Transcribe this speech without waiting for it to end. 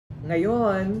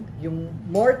Ngayon, yung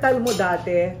mortal mo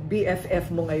dati, BFF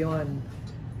mo ngayon.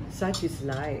 Such is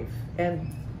life.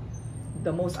 And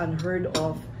the most unheard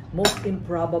of, most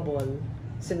improbable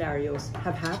scenarios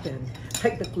have happened.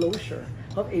 Like the closure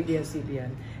of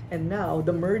ABS-CBN. And now,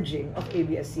 the merging of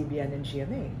ABS-CBN and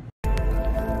GMA.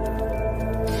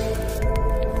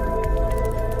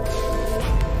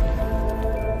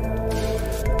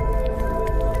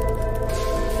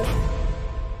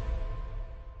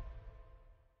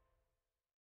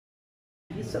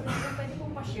 So, pwede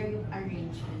po pa-share yung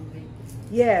arrangement with this?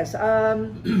 Yes.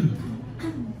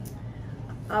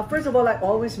 First of all, I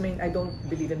don't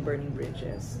believe in burning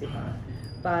bridges. Diba?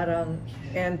 Parang,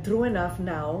 and true enough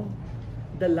now,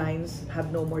 the lines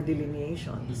have no more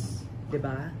delineations.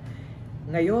 Diba?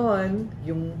 Ngayon,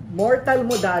 yung mortal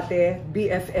mo dati,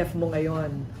 BFF mo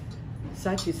ngayon.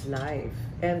 Such is life.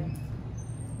 And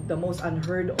the most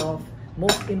unheard of,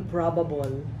 most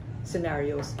improbable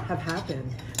scenarios have happened,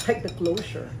 like the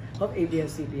closure of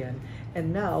ABS-CBN and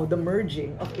now the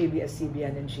merging of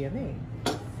ABS-CBN and GMA,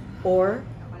 or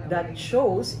that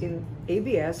shows in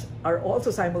ABS are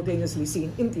also simultaneously seen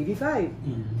in TV5.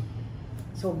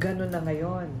 So ganun na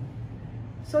ngayon.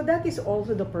 So that is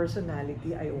also the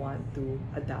personality I want to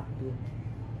adapt to.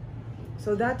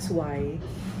 So that's why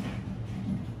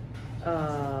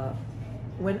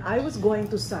when I was going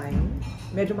to sign,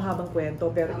 medyo mahabang kwento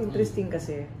pero interesting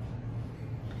kasi.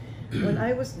 When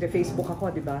I was, Facebook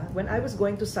ako, di ba? When I was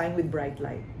going to sign with Bright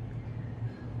Light,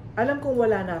 alam kong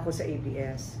wala na ako sa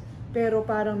ABS. Pero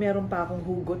parang meron pa akong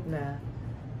hugot na,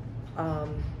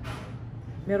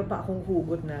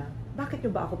 bakit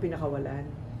nyo ba ako pinakawalan?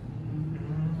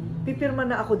 Pipirma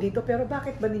na ako dito, pero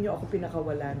bakit ba ninyo ako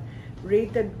pinakawalan?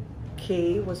 Rated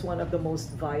K was one of the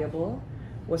most viable,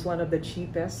 was one of the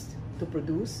cheapest to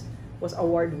produce, was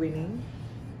award-winning,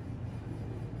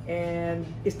 and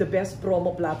is the best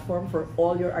promo platform for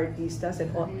all your artistas and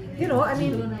all. You know, I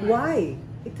mean, why?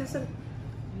 It doesn't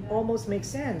almost make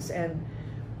sense. And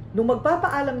nung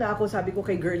magpapaalam na ako, sabi ko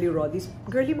kay Girlie Rodis,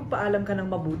 Girlie, magpaalam ka ng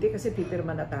mabuti kasi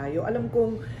pipirma na tayo. Alam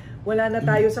kong wala na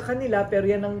tayo sa kanila, pero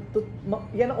yan ang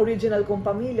original kong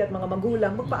pamilya at mga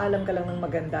magulang. Magpaalam ka lang ng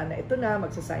maganda na ito na,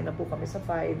 magsasign na po kami sa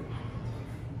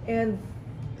 5. And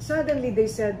suddenly they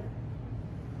said,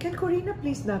 can Korina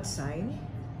please not sign?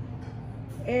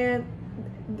 And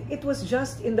it was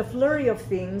just in the flurry of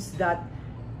things that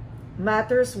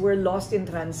matters were lost in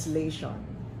translation.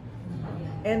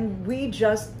 And we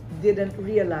just didn't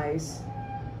realize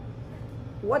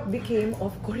what became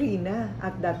of Korina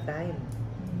at that time.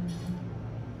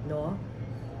 No?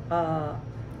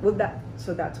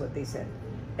 So that's what they said.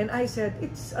 And I said,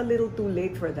 it's a little too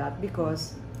late for that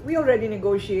because we already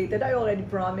negotiated, I already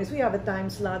promised, we have a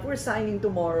time slot, we're signing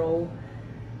tomorrow.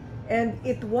 And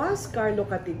it was Carlo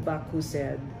Katigbak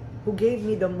who gave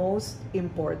me the most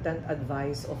important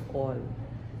advice of all.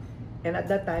 And at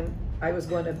that time, I was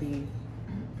going to be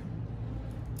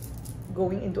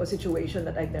going into a situation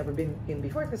that I'd never been in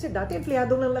before. Kasi dati,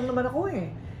 empleyado lang naman ako eh.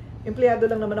 Empleyado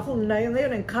lang naman ako.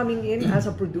 Ngayon, I'm coming in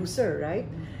as a producer, right?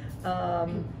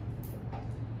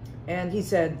 And he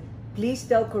said, please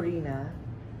tell Korina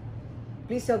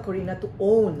to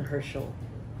own her show.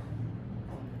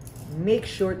 Make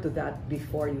sure to that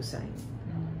before you sign.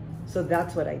 So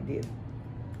that's what I did.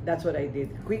 That's what I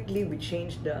did. Quickly, we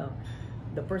changed the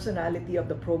personality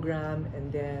of the program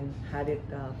and then had it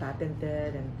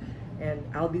patented. And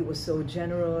Albie was so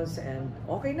generous and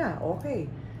okay na, okay.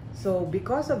 So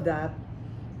because of that,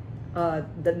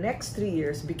 the next 3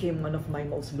 years became one of my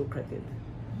most lucrative.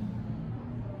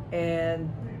 And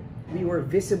we were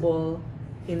visible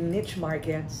in niche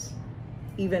markets,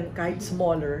 even kahit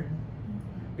smaller.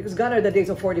 Because gone are the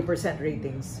days of 40%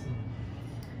 ratings.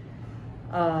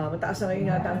 Mataas na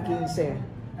ngayon yata ang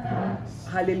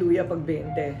 15. Hallelujah pag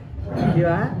 20. Di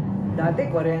ba? Dati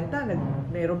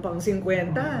 40, mayroon pang 50.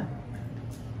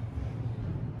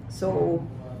 So,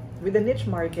 with the niche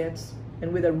markets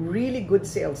and with a really good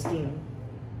sales team,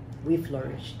 we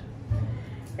flourished.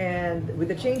 And with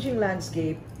the changing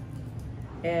landscape,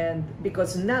 and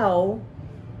because now,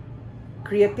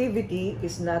 creativity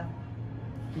is not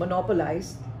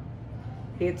monopolized,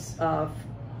 it's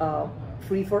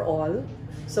free for all.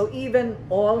 So even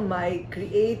all my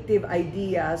creative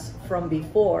ideas from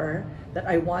before that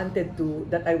I wanted to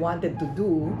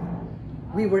do,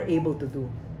 we were able to do.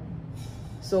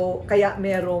 So kaya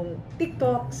merong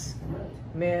TikToks,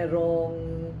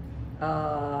 merong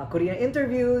Korean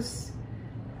interviews.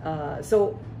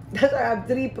 So that's why I have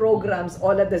 3 programs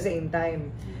all at the same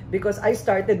time, because I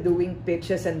started doing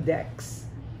pitches and decks.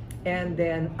 And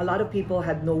then, a lot of people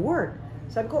had no work.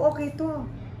 Sabi ko, okay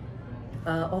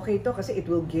to kasi it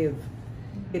will give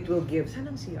it will give, saan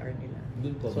ang CR nila?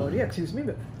 Dun po. Sorry, excuse me,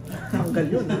 tanggal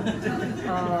yun ha.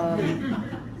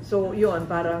 So yun,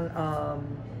 parang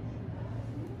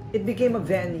it became a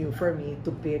venue for me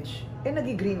to pitch, and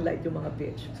nag-green light yung mga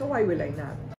pitch. So why will I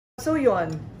not? So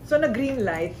yun, so nag-green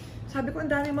light, sabi ko,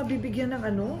 ang dami mabibigyan ng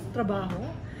trabaho.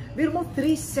 Biro mo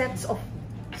 3 sets of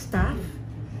staff,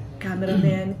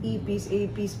 cameramen, EPs,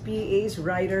 APs, PAs,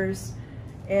 writers,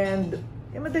 and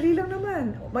madali lang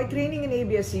naman. My training in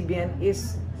ABS-CBN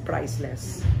is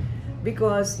priceless.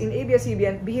 Because in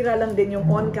ABS-CBN, bihira lang din yung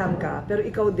on-cam ka, pero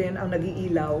ikaw din ang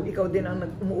nag-iilaw, ikaw din ang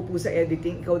umuupo sa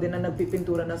editing, ikaw din ang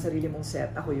nagpipintura ng sarili mong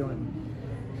set. Ako yon.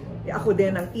 Ako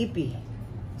din ang EP.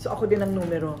 So ako din ang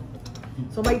numero.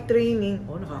 So my training,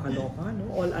 nakakaloka, no?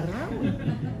 All around.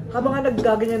 Habang nga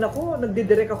naggaganyan ako,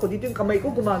 nagdidirect ako dito, yung kamay ko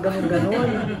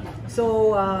gumaganon-ganon.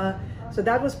 So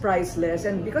that was priceless.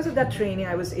 And because of that training,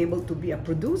 I was able to be a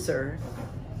producer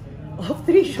of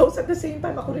 3 shows at the same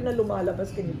time. Ako rin na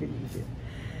lumalabas, can you believe it?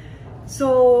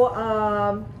 So,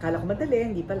 kala ko madali,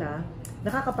 hindi pala.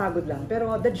 Nakakapagod lang.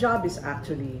 Pero the job is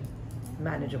actually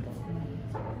manageable.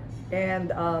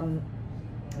 And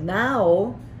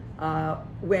now,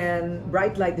 when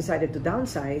Bright Light decided to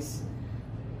downsize,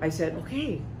 I said,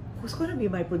 okay, who's gonna be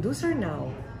my producer now?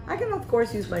 I can of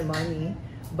course use my money,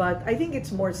 but I think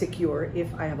it's more secure if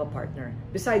I have a partner.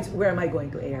 Besides, where am I going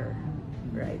to air,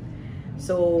 right?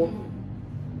 So,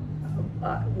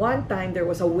 one time there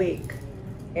was a wake,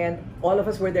 and all of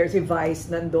us were there. Si Vice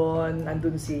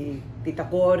nandun si Tita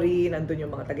Cory, nandun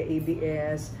yung mga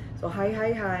taga-ABS. So, hi.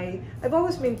 I've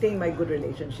always maintained my good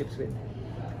relationships with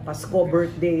Pasko,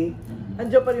 birthday.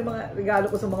 Andiyan pa rin yung mga regalo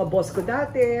ko sa mga boss ko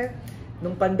dati.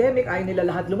 Nung pandemic, ayaw nila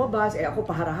lahat lumabas. Ako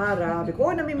pahara-hara. Sabi ko,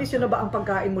 namimiss yun na ba ang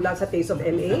pagkain mula sa Taste of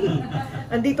LA?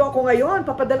 Andito ako ngayon,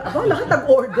 papadala. Lahat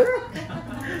nag-order.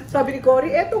 Sabi ni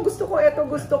Cory, eto gusto ko.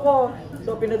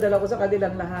 So, pinadala ko sa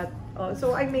kanilang lahat.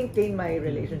 So, I maintain my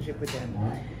relationship with them.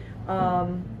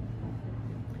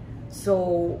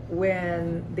 So,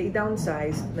 when they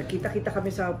downsized, nakita-kita kami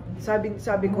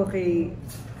sabi ko kay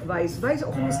Vice,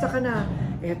 kumusta ka na?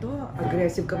 Eto,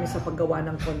 aggressive kami sa paggawa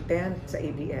ng content sa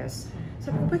ABS.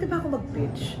 Sabi ko, pwede ba ako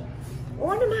mag-pitch?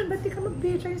 Oo naman, ba't di ka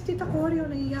mag-pitch? Ay, Tita Cory,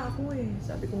 nahihiya ako eh.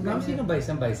 Sabi ko, Ma'am, sino Vice?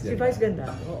 Ang Vice ganda? Si Vice ganda,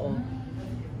 oo.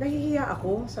 Nahihiya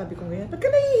ako, sabi ko ngayon. Ba't ka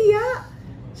nahihiya?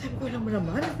 Sabi ko, alam mo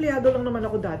naman, empleyado lang naman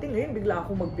ako dati. Ngayon, bigla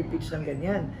akong mag-pitch ng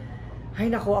ganyan. Ay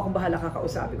nako, akong bahala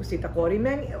kakausapin ko si Tita Cory.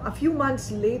 A few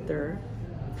months later,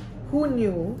 who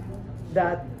knew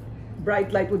that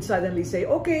Bright Light would suddenly say,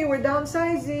 okay, we're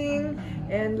downsizing,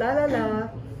 and la.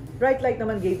 Bright Light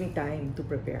naman gave me time to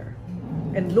prepare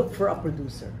and look for a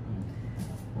producer.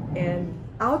 And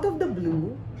out of the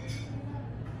blue,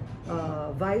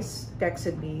 Vice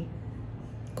texted me,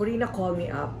 Korina called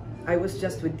me up. I was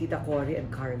just with Tita Cory and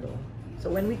Carlo. So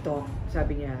when we talked,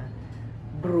 sabi niya,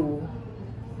 Bro,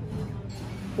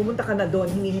 pumunta ka na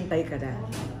doon, hinihintay ka na.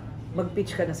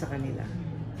 Mag-pitch ka na sa kanila.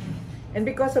 And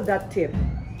because of that tip,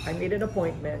 I made an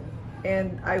appointment,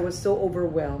 and I was so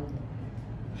overwhelmed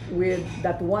with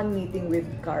that one meeting with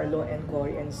Carlo and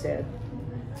Cory and said,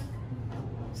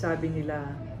 sabi nila,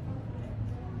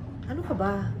 ano ka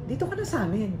ba? Dito ka na sa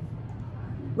amin.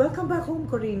 Welcome back home,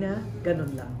 Korina. Ganon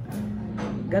lang.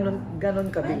 Ganon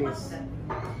kabilis.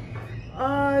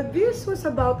 This was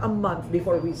about a month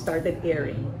before we started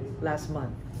airing last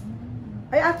month.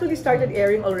 I actually started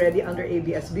airing already under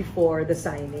ABS before the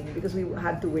signing because we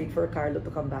had to wait for Carlo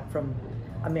to come back from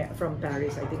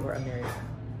Paris, I think, or America.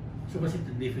 So was it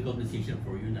a difficult decision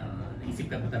for you na naisip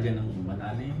ka pa talaga ng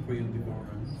malalim for you before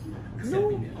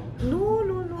accepting it? No.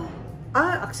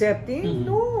 Accepting?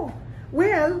 No.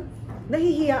 Well,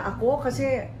 nahihiya ako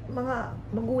kasi mga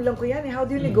magulang ko yan. How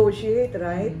do you negotiate,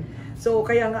 right? So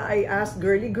kaya nga I asked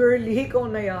girly, ikaw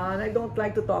na yan. I don't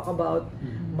like to talk about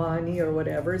money or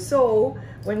whatever. So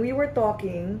when we were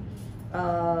talking,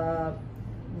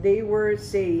 they were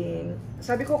saying,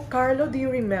 sabi ko, Carlo, do you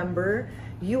remember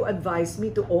you advised me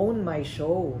to own my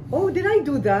show? Oh, did I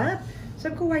do that?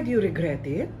 Sabi ko, why do you regret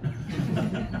it?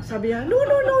 Sabi niya, no.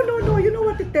 You know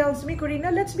what it tells me,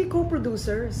 Korina? Let's be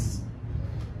co-producers.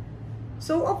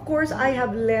 So, of course, I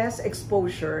have less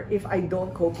exposure if I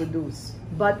don't co-produce.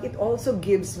 But it also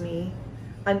gives me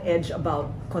an edge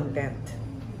about content.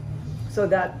 So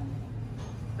that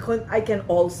I can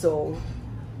also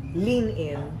lean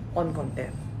in on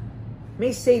content.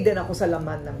 May say din ako sa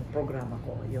laman ng programa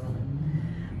ko. Yun.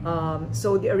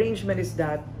 So, the arrangement is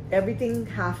that everything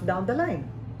half down the line.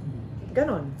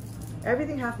 Ganon.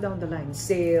 Everything half down the line.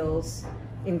 Sales,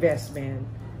 investment,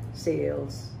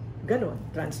 sales, ganon.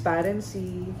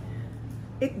 Transparency.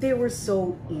 They were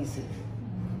so easy.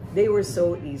 They were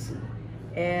so easy.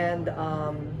 And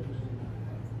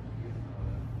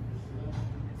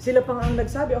Sila pang ang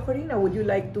nagsabi, oh Korina, would you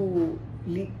like to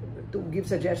give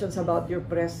suggestions about your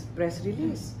press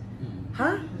release?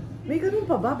 Ha? May ganun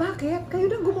pa ba? Bakit? Kayo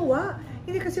nang gumawa.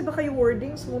 Hindi kasi baka yung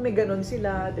wordings mo may ganun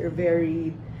sila. They're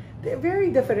very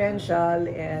differential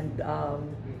and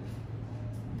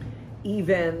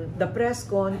even the press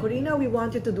con, Korina, we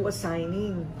want you to do a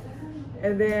signing.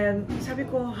 And then, sabi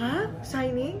ko, ha?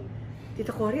 Signing?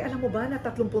 Tita Cory, alam mo ba na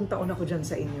 30 taon ako dyan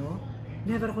sa inyo?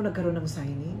 Never ako nagkaroon ng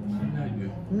signing.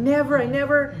 Never.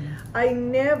 I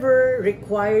never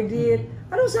required it.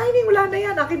 Anong signing? Wala na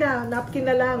yan. Akin na. Napkin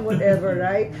na lang. Whatever,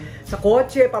 right? Sa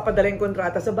kotse, papadala yung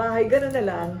kontrata sa bahay. Ganun na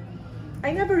lang.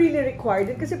 I never really required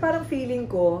it kasi parang feeling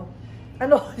ko,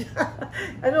 ano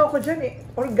ako dyan eh,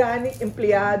 organic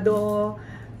empleyado.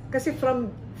 Kasi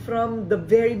from the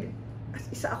very,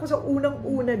 isa ako sa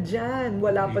unang-una dyan.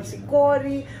 Wala pa si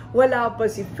Cory, wala pa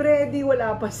si Freddy,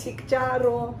 wala pa si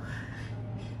Charo.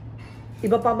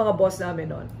 Iba pa mga boss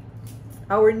namin noon.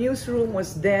 Our newsroom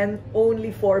was then only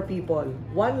 4 people.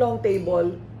 1 long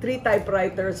table, 3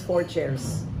 typewriters, 4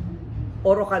 chairs.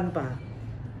 Orokan pa.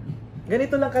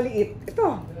 Ganito lang kaliit.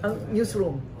 Ito, ang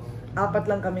newsroom. 4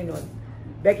 lang kami noon.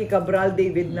 Becky Cabral,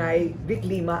 David Nay, Vic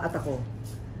Lima, at ako.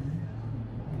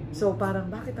 So parang,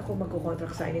 bakit ako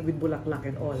magko-contract signing with Bulaklak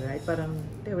and all, right? Parang,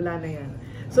 wala na yan.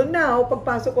 So now,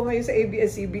 pagpasok ko ngayon sa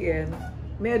ABS-CBN,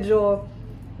 medyo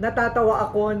natatawa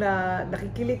ako na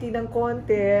nakikiliti ng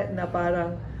konti na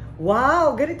parang,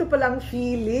 wow, ganito palang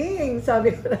feeling.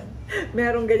 Sabi ko na,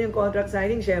 merong ganyang contract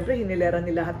signing. Siyempre, hinilera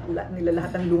nila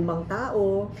lahat ng lumang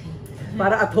tao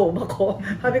para at home ako.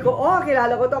 Sabi ko, oh,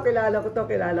 kilala ko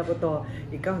to.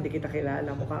 Ikaw, hindi kita kilala.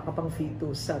 Mukha ka pang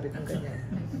fetus. Sabi ko ganyan.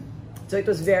 So it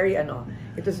was very,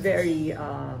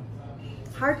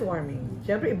 heartwarming.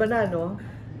 Siyempre, iba na, no?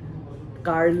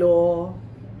 Carlo,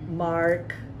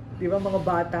 Mark, di ba, mga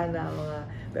bata na mga...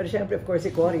 Pero syempre, of course,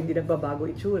 si Cory, hindi nagbabago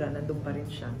itsura, nandun pa rin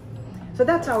siya. So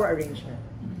that's our arrangement.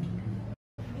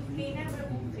 Hindi never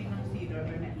mo kinonsider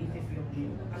or naisip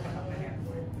yung katapat na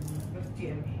network with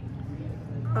GMA?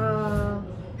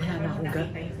 Wala na akong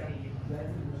nakita yung sarili.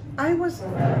 I was,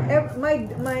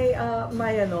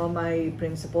 my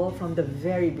principle from the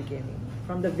very beginning,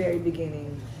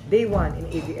 day one in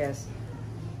ABS,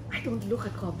 I don't look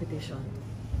at competition.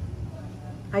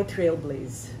 I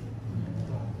trailblaze.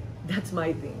 That's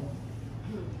my thing.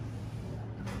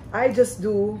 I just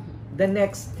do the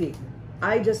next thing.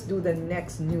 I just do the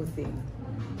next new thing.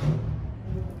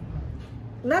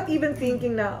 Not even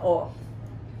thinking na, oh,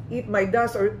 eat my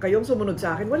dust or kayong sumunod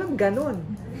sa akin. Walang ganon.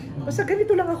 Basta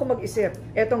ganito lang ako mag-isip.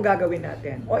 Etong gagawin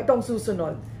natin. O itong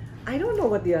susunod. I don't know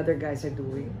what the other guys are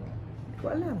doing. Hindi ko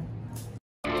alam.